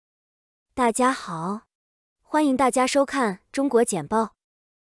大家好，欢迎大家收看中国简报。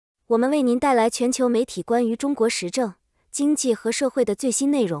我们为您带来全球媒体关于中国时政、经济和社会的最新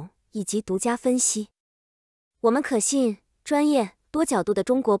内容以及独家分析。我们可信、专业、多角度的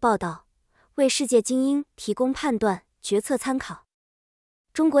中国报道，为世界精英提供判断、决策参考。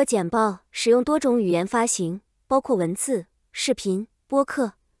中国简报使用多种语言发行，包括文字、视频、播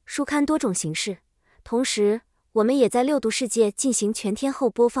客、书刊多种形式。同时，我们也在六度世界进行全天候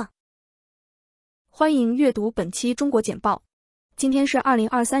播放。欢迎阅读本期中国简报。今天是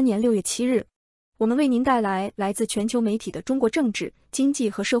2023年6月7日，我们为您带来来自全球媒体的中国政治、经济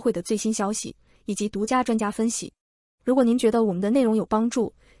和社会的最新消息，以及独家专家分析。如果您觉得我们的内容有帮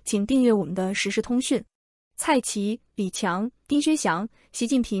助，请订阅我们的实时通讯。蔡奇、李强、丁薛祥，习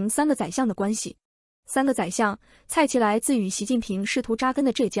近平三个宰相的关系。三个宰相，蔡奇来自于习近平试图扎根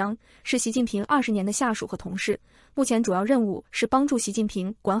的浙江，是习近平20年的下属和同事，目前主要任务是帮助习近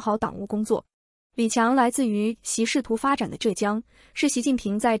平管好党务工作。李强来自于习试图发展的浙江，是习近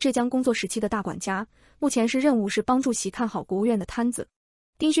平在浙江工作时期的大管家，目前任务是帮助习看好国务院的摊子。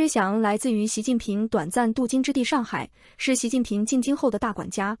丁薛祥来自于习近平短暂渡京之地上海，是习近平进京后的大管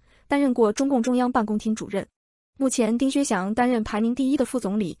家，担任过中共中央办公厅主任。目前丁薛祥担任排名第1的副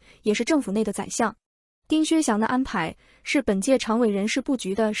总理，也是政府内的宰相。丁薛祥的安排是本届常委人事布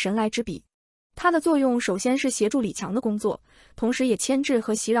局的神来之笔。他的作用首先是协助李强的工作，同时也牵制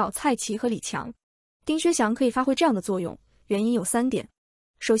和袭扰蔡奇和李强。丁薛祥可以发挥这样的作用，原因有3点。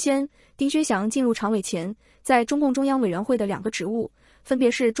首先，丁薛祥进入常委前，在中共中央委员会的2个职务，分别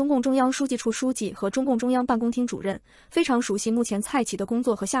是中共中央书记处书记和中共中央办公厅主任，非常熟悉目前蔡奇的工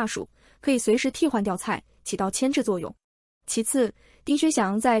作和下属，可以随时替换掉蔡，起到牵制作用。其次，丁薛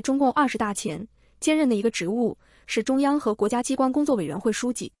祥在中共20大前兼任的一个职务是中央和国家机关工作委员会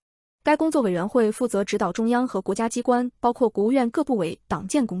书记，该工作委员会负责指导中央和国家机关，包括国务院各部委党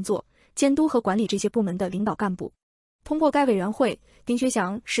建工作，监督和管理这些部门的领导干部。通过该委员会，丁薛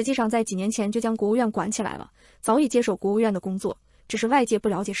祥实际上在几年前就将国务院管起来了，早已接手国务院的工作，只是外界不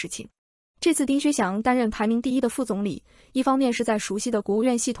了解实情。这次丁薛祥担任排名第1的副总理，一方面是在熟悉的国务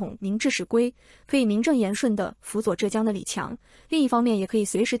院系统明制始规，可以名正言顺地辅佐浙江的李强，另一方面也可以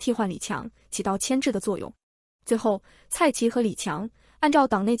随时替换李强，起到牵制的作用。最后，蔡奇和李强按照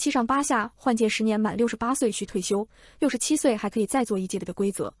党内7上8下换届10年满68岁需退休，67岁还可以再做一届的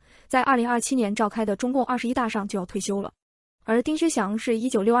规则，在2027年召开的中共21大上就要退休了。而丁薛祥是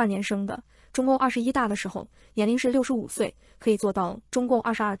1962年生的，中共21大的时候年龄是65岁，可以做到中共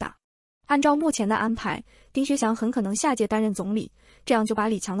22大。按照目前的安排，丁薛祥很可能下届担任总理，这样就把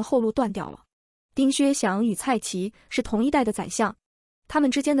李强的后路断掉了。丁薛祥与蔡奇是同一代的宰相，他们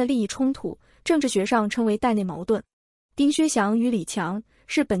之间的利益冲突，政治学上称为代内矛盾。丁薛祥与李强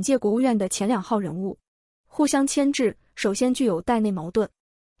是本届国务院的前2号人物，互相牵制，首先具有代内矛盾。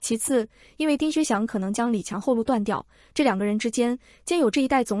其次，因为丁薛祥可能将李强后路断掉，这2个人之间兼有这一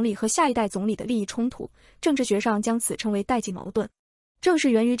代总理和下一代总理的利益冲突，政治学上将此称为代际矛盾。正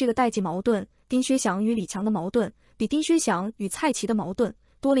是源于这个代际矛盾，丁薛祥与李强的矛盾比丁薛祥与蔡奇的矛盾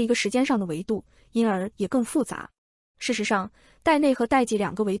多了一个时间上的维度，因而也更复杂。事实上，代内和代际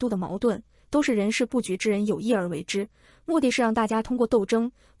2个维度的矛盾都是人事布局之人有意而为之，目的是让大家通过斗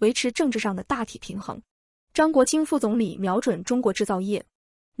争维持政治上的大体平衡。张国清副总理瞄准中国制造业。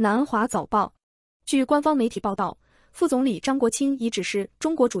南华早报，据官方媒体报道，副总理张国清已指示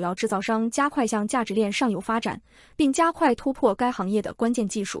中国主要制造商加快向价值链上游发展，并加快突破该行业的关键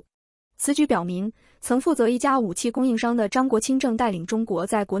技术。此举表明，曾负责一家武器供应商的张国清正带领中国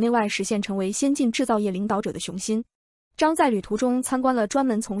在国内外实现成为先进制造业领导者的雄心。张在旅途中参观了专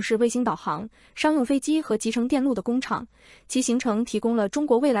门从事卫星导航、商用飞机和集成电路的工厂，其行程提供了中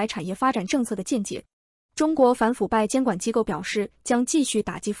国未来产业发展政策的见解。中国反腐败监管机构表示将继续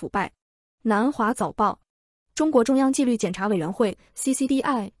打击腐败。南华早报，中国中央纪律检查委员会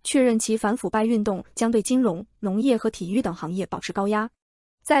CCDI 确认其反腐败运动将对金融、农业和体育等行业保持高压。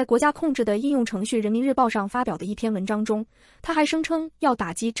在国家控制的应用程序《人民日报》上发表的一篇文章中，他还声称要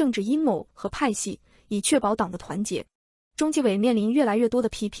打击政治阴谋和派系，以确保党的团结。中纪委面临越来越多的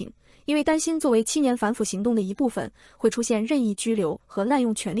批评，因为担心作为7年反腐行动的一部分，会出现任意拘留和滥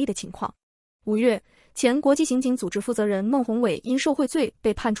用权力的情况。5月，前国际刑警组织负责人孟宏伟因受贿罪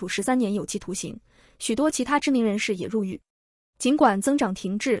被判处13年有期徒刑，许多其他知名人士也入狱。尽管增长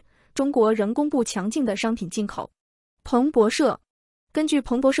停滞，中国仍公布强劲的商品进口。彭博社，根据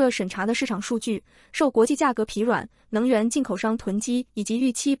彭博社审查的市场数据，受国际价格疲软、能源进口商囤积以及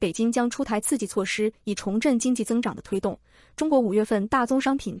预期北京将出台刺激措施以重振经济增长的推动，中国5月份大宗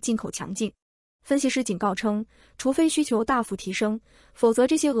商品进口强劲。分析师警告称，除非需求大幅提升，否则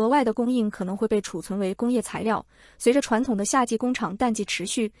这些额外的供应可能会被储存为工业材料，随着传统的夏季工厂淡季持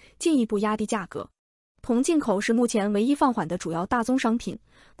续，进一步压低价格。铜进口是目前唯一放缓的主要大宗商品，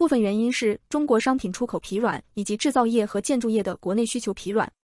部分原因是中国商品出口疲软，以及制造业和建筑业的国内需求疲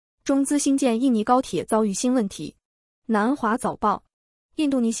软。中资新建印尼高铁遭遇新问题。南华早报，印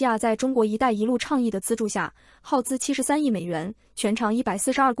度尼西亚在中国“一带一路”倡议的资助下，耗资73亿美元，全长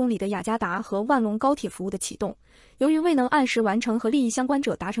142公里的雅加达和万隆高铁服务的启动，由于未能按时完成和利益相关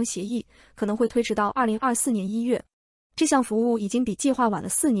者达成协议，可能会推迟到2024年1月。这项服务已经比计划晚了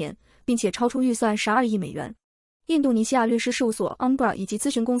4年，并且超出预算12亿美元。印度尼西亚律师事务所 Umbra 以及咨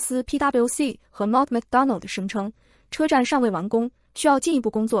询公司 PwC 和 Mott MacDonald 声称，车站尚未完工，需要进一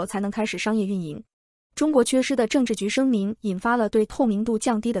步工作才能开始商业运营。中国缺失的政治局声明引发了对透明度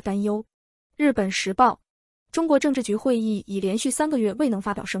降低的担忧。日本时报，中国政治局会议已连续3个月未能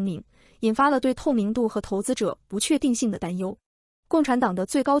发表声明，引发了对透明度和投资者不确定性的担忧。共产党的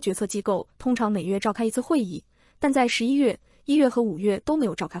最高决策机构通常每月召开一次会议，但在11月、1月和5月都没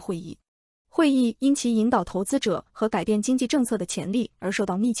有召开会议。会议因其引导投资者和改变经济政策的潜力而受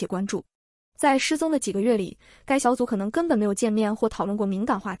到密切关注。在失踪的几个月里，该小组可能根本没有见面或讨论过敏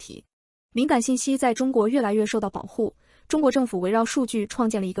感话题。敏感信息在中国越来越受到保护，中国政府围绕数据创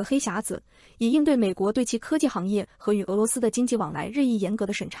建了一个黑匣子，以应对美国对其科技行业和与俄罗斯的经济往来日益严格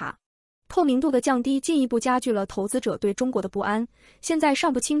的审查。透明度的降低进一步加剧了投资者对中国的不安，现在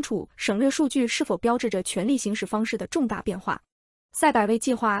尚不清楚省略数据是否标志着权力行使方式的重大变化。赛百味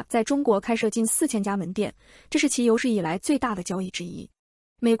计划在中国开设近4000家门店，这是其有史以来最大的交易之一。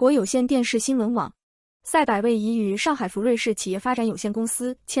美国有线电视新闻网，赛百味已与上海福瑞士企业发展有限公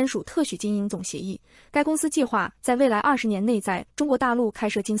司签署特许经营总协议，该公司计划在未来20年内在中国大陆开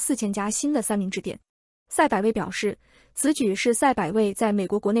设近4000家新的三明治店。赛百味表示，此举是赛百味在美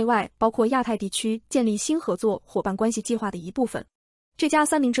国国内外包括亚太地区建立新合作伙伴关系计划的一部分。这家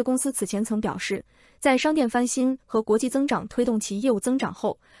三明治公司此前曾表示，在商店翻新和国际增长推动其业务增长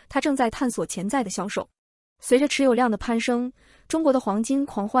后，它正在探索潜在的销售。随着持有量的攀升，中国的黄金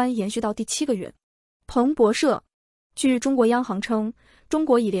狂欢延续到第7个月。彭博社，据中国央行称，中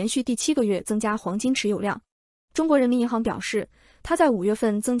国已连续第7个月增加黄金持有量。中国人民银行表示，它在5月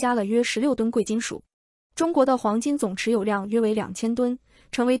份增加了约16吨贵金属。中国的黄金总持有量约为2000吨，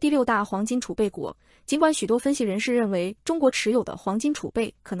成为第6大黄金储备国。尽管许多分析人士认为中国持有的黄金储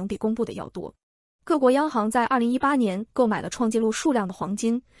备可能比公布的要多。各国央行在2018年购买了创纪录数量的黄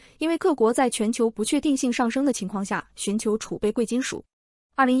金，因为各国在全球不确定性上升的情况下寻求储备贵金属。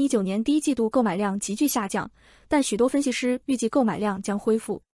2019年第一季度购买量急剧下降，但许多分析师预计购买量将恢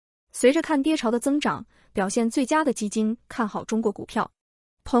复。随着看跌潮的增长，表现最佳的基金看好中国股票。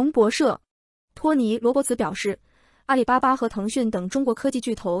彭博社，托尼·罗伯茨表示，阿里巴巴和腾讯等中国科技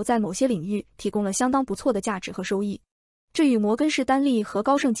巨头在某些领域提供了相当不错的价值和收益，这与摩根士丹利和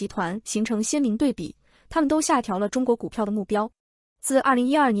高盛集团形成鲜明对比，他们都下调了中国股票的目标。自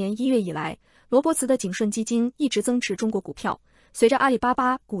2012年1月以来，罗伯茨的景顺基金一直增持中国股票，随着阿里巴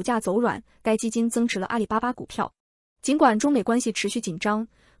巴股价走软，该基金增持了阿里巴巴股票。尽管中美关系持续紧张，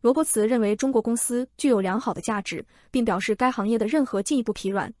罗伯茨认为中国公司具有良好的价值，并表示该行业的任何进一步疲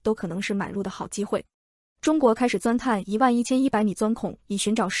软都可能是买入的好机会。中国开始钻探11100米钻孔，以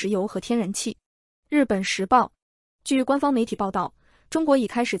寻找石油和天然气。日本时报，据官方媒体报道，中国已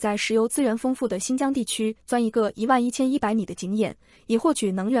开始在石油资源丰富的新疆地区钻一个11100米的井眼，以获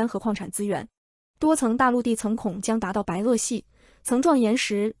取能源和矿产资源。多层大陆地层孔将达到白垩纪，层状岩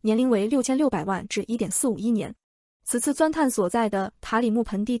石年龄为6600万至 1.451 年。此次钻探所在的塔里木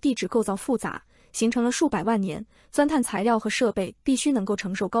盆地地质构造复杂，形成了数百万年，钻探材料和设备必须能够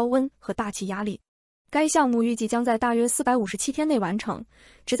承受高温和大气压力。该项目预计将在大约457天内完成，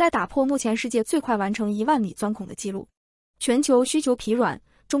旨在打破目前世界最快完成1万米钻孔的记录。全球需求疲软，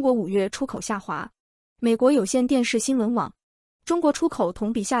中国5月出口下滑。美国有线电视新闻网，中国出口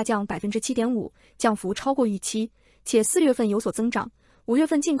同比下降 7.5%， 降幅超过预期，且4月份有所增长，5月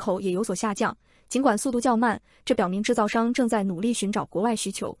份进口也有所下降。尽管速度较慢，这表明制造商正在努力寻找国外需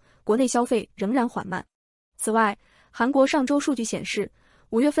求，国内消费仍然缓慢。此外，韩国上周数据显示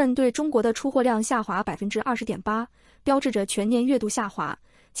，5月份对中国的出货量下滑 20.8%， 标志着全年月度下滑，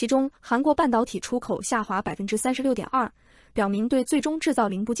其中韩国半导体出口下滑 36.2%， 表明对最终制造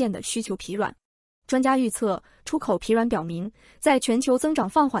零部件的需求疲软。专家预测，出口疲软表明，在全球增长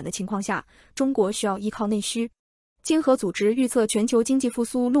放缓的情况下，中国需要依靠内需。经合组织预测全球经济复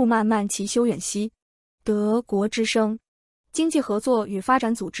苏路漫漫其修远兮。德国之声，经济合作与发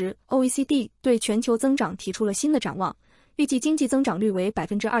展组织 OECD 对全球增长提出了新的展望，预计经济增长率为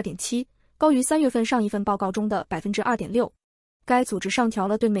 2.7%， 高于3月份上一份报告中的 2.6%。该组织上调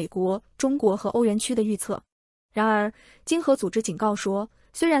了对美国、中国和欧元区的预测。然而，经合组织警告说，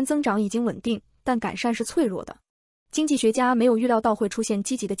虽然增长已经稳定，但改善是脆弱的。经济学家没有预料到会出现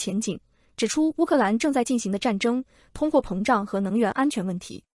积极的前景，指出乌克兰正在进行的战争、通货膨胀和能源安全问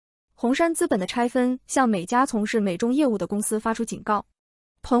题。红杉资本的拆分向每家从事美中业务的公司发出警告。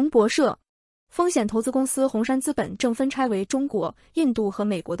彭博社，风险投资公司红杉资本正分拆为中国、印度和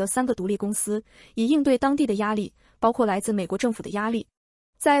美国的3个独立公司，以应对当地的压力，包括来自美国政府的压力。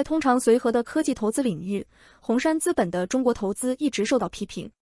在通常随和的科技投资领域，红杉资本的中国投资一直受到批评。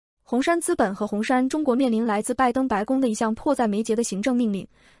红杉资本和红杉中国面临来自拜登白宫的一项迫在眉睫的行政命令，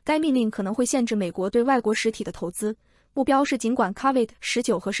该命令可能会限制美国对外国实体的投资，目标是尽管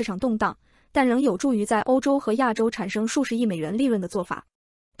COVID-19 和市场动荡，但仍有助于在欧洲和亚洲产生数十亿美元利润的做法。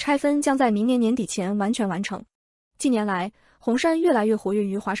拆分将在明年年底前完全完成。近年来，红杉越来越活跃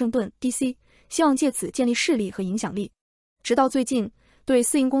于华盛顿 DC， 希望借此建立势力和影响力。直到最近，对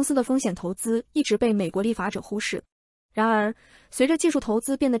私营公司的风险投资一直被美国立法者忽视。然而，随着技术投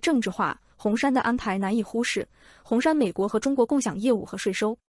资变得政治化，红杉的安排难以忽视。红杉美国和中国共享业务和税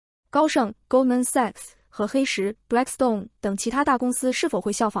收。高盛 Goldman Sachs 和黑石 Blackstone 等其他大公司是否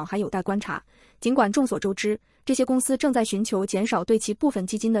会效仿还有待观察。尽管众所周知，这些公司正在寻求减少对其部分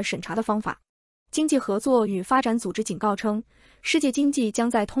基金的审查的方法。经济合作与发展组织警告称，世界经济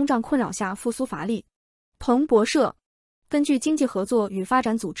将在通胀困扰下复苏乏力。彭博社，根据经济合作与发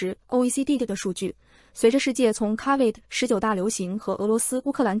展组织 OECD 的数据，随着世界从 COVID-19 大流行和俄罗斯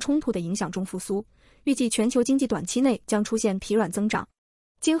乌克兰冲突的影响中复苏，预计全球经济短期内将出现疲软增长。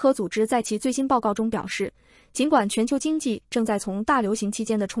经合组织在其最新报告中表示，尽管全球经济正在从大流行期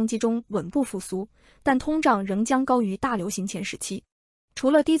间的冲击中稳步复苏，但通胀仍将高于大流行前时期。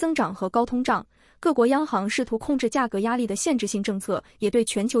除了低增长和高通胀，各国央行试图控制价格压力的限制性政策也对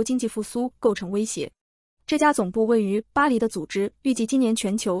全球经济复苏构成威胁。这家总部位于巴黎的组织预计今年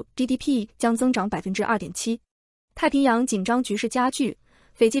全球 GDP 将增长 2.7%。太平洋紧张局势加剧，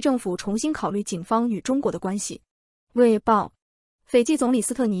斐济政府重新考虑警方与中国的关系。卫报，斐济总理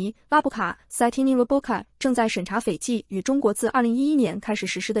斯特尼拉布卡 Saitini Rabuka 正在审查斐济与中国自2011年开始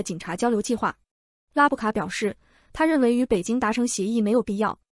实施的警察交流计划。拉布卡表示，他认为与北京达成协议没有必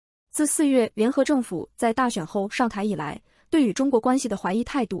要。自4月联合政府在大选后上台以来，对与中国关系的怀疑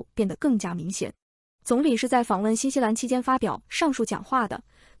态度变得更加明显。总理是在访问新西兰期间发表上述讲话的，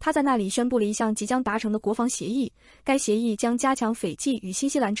他在那里宣布了一项即将达成的国防协议，该协议将加强斐济与新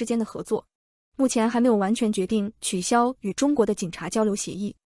西兰之间的合作。目前还没有完全决定取消与中国的警察交流协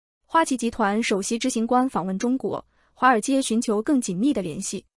议。花旗集团首席执行官访问中国，华尔街寻求更紧密的联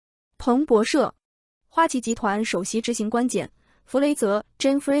系。彭博社，花旗集团首席执行官弗雷泽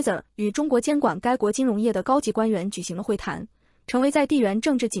Jane Fraser 与中国监管该国金融业的高级官员举行了会谈，成为在地缘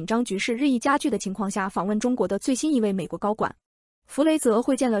政治紧张局势日益加剧的情况下访问中国的最新一位美国高管。弗雷泽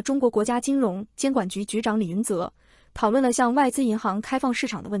会见了中国国家金融监管局局长李云泽，讨论了向外资银行开放市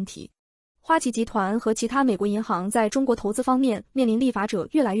场的问题。花旗集团和其他美国银行在中国投资方面面临立法者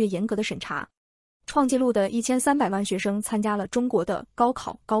越来越严格的审查。创纪录的1300万学生参加了中国的高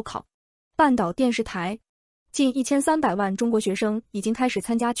考。半岛电视台，近1300万中国学生已经开始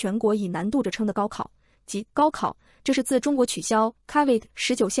参加全国以难度着称的高考，即高考，这是自中国取消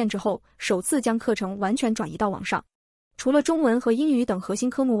COVID-19 限制后首次将课程完全转移到网上。除了中文和英语等核心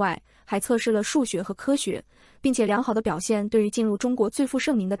科目外，还测试了数学和科学，并且良好的表现对于进入中国最负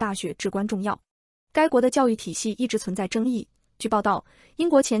盛名的大学至关重要。该国的教育体系一直存在争议。据报道，英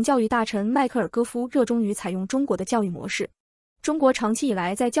国前教育大臣迈克尔·戈夫热衷于采用中国的教育模式。中国长期以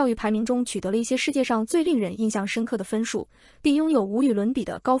来在教育排名中取得了一些世界上最令人印象深刻的分数，并拥有无与伦比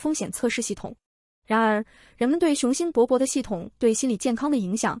的高风险测试系统。然而，人们对雄心勃勃的系统对心理健康的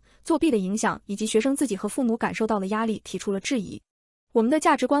影响、作弊的影响以及学生自己和父母感受到的压力提出了质疑。我们的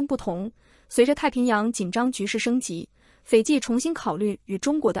价值观不同，随着太平洋紧张局势升级，斐济重新考虑与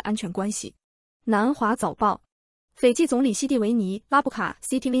中国的安全关系。南华早报，斐济总理西蒂维尼拉布卡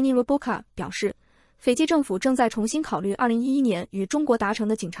Sitivini Rabuka 表示，斐济政府正在重新考虑2011年与中国达成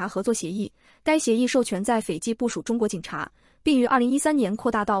的警察合作协议，该协议授权在斐济部署中国警察，并于2013年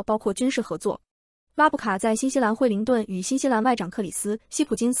扩大到包括军事合作。拉布卡在新西兰惠灵顿与新西兰外长克里斯·希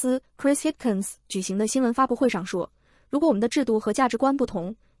普金斯 Chris Hipkins 举行的新闻发布会上说，如果我们的制度和价值观不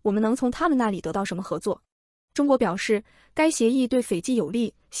同，我们能从他们那里得到什么合作？中国表示，该协议对斐济有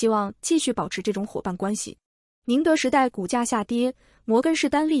利，希望继续保持这种伙伴关系。宁德时代股价下跌，摩根士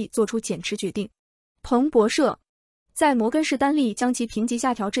丹利做出减持决定。彭博社，在摩根士丹利将其评级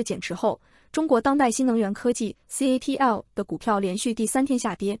下调至减持后，中国当代新能源科技 CATL 的股票连续第3天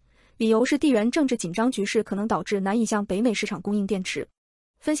下跌，理由是地缘政治紧张局势可能导致难以向北美市场供应电池。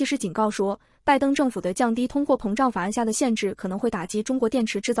分析师警告说，拜登政府的降低通货膨胀法案下的限制可能会打击中国电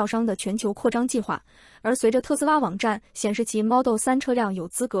池制造商的全球扩张计划，而随着特斯拉网站显示其 Model 3车辆有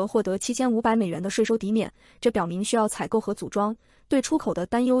资格获得$7500的税收抵免，这表明需要采购和组装，对出口的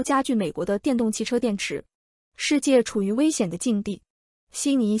担忧加剧美国的电动汽车电池。世界处于危险的境地。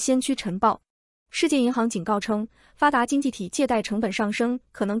悉尼先驱晨报。世界银行警告称，发达经济体借贷成本上升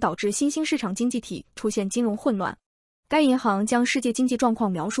可能导致新兴市场经济体出现金融混乱。该银行将世界经济状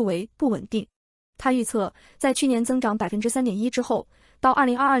况描述为不稳定。他预测，在去年增长 3.1% 之后，到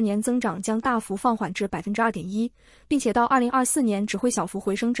2022年增长将大幅放缓至 2.1%， 并且到2024年只会小幅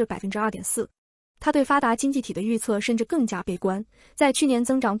回升至 2.4%。他对发达经济体的预测甚至更加悲观，在去年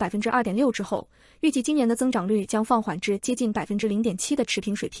增长 2.6% 之后，预计今年的增长率将放缓至接近 0.7% 的持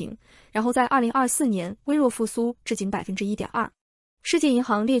平水平，然后在2024年微弱复苏至仅 1.2%。世界银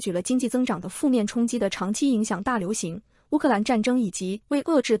行列举了经济增长的负面冲击的长期影响：大流行、乌克兰战争以及为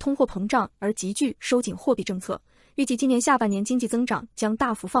遏制通货膨胀而急剧收紧货币政策。预计今年下半年经济增长将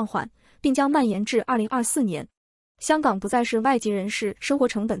大幅放缓，并将蔓延至2024年。香港不再是外籍人士生活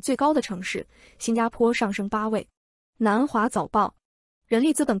成本最高的城市，新加坡上升8位。南华早报。人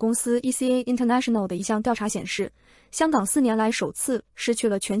力资本公司 ECA International 的一项调查显示，香港4年来首次失去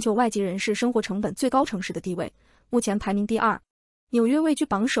了全球外籍人士生活成本最高城市的地位，目前排名第2。纽约位居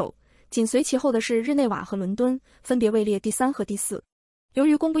榜首，紧随其后的是日内瓦和伦敦，分别位列第3和第4。由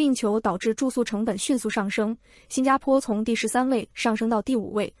于供不应求导致住宿成本迅速上升，新加坡从第13位上升到第5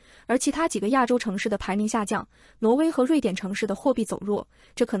位，而其他几个亚洲城市的排名下降，挪威和瑞典城市的货币走弱，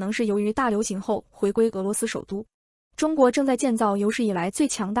这可能是由于大流行后回归俄罗斯首都。中国正在建造有史以来最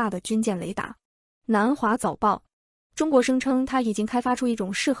强大的军舰雷达。南华早报。中国声称它已经开发出一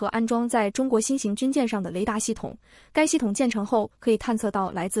种适合安装在中国新型军舰上的雷达系统，该系统建成后可以探测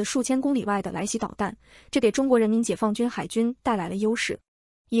到来自数千公里外的来袭导弹，这给中国人民解放军海军带来了优势。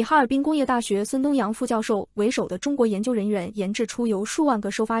以哈尔滨工业大学孙东阳副教授为首的中国研究人员研制出由数万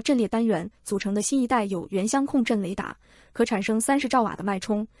个收发阵列单元组成的新一代有源相控阵雷达，可产生30兆瓦的脉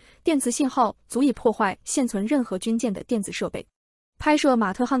冲，电磁信号足以破坏现存任何军舰的电子设备。拍摄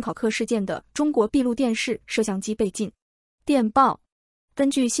马特汉考克事件的中国闭路电视摄像机被禁。电报。根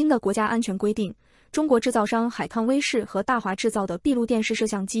据新的国家安全规定，中国制造商海康威视和大华制造的闭路电视摄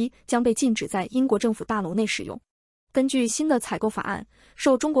像机将被禁止在英国政府大楼内使用。根据新的采购法案，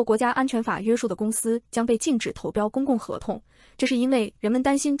受中国国家安全法约束的公司将被禁止投标公共合同，这是因为人们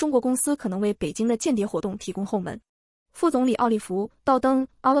担心中国公司可能为北京的间谍活动提供后门。副总理奥利弗·道登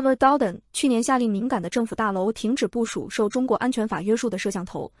Oliver Dowden 去年下令敏感的政府大楼停止部署受中国安全法约束的摄像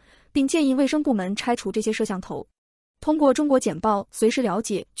头，并建议卫生部门拆除这些摄像头。通过中国简报随时了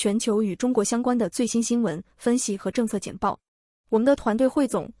解全球与中国相关的最新新闻、分析和政策简报。我们的团队汇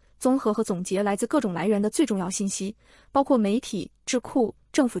总、综合和总结来自各种来源的最重要信息，包括媒体、智库、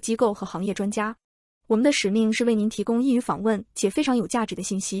政府机构和行业专家。我们的使命是为您提供易于访问且非常有价值的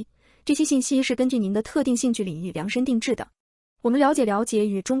信息。这些信息是根据您的特定兴趣领域量身定制的。我们了解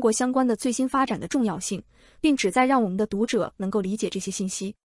与中国相关的最新发展的重要性，并旨在让我们的读者能够理解这些信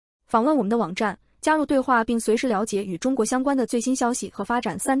息。访问我们的网站，加入对话并随时了解与中国相关的最新消息和发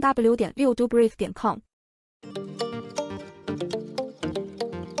展。3w.6dubrief.com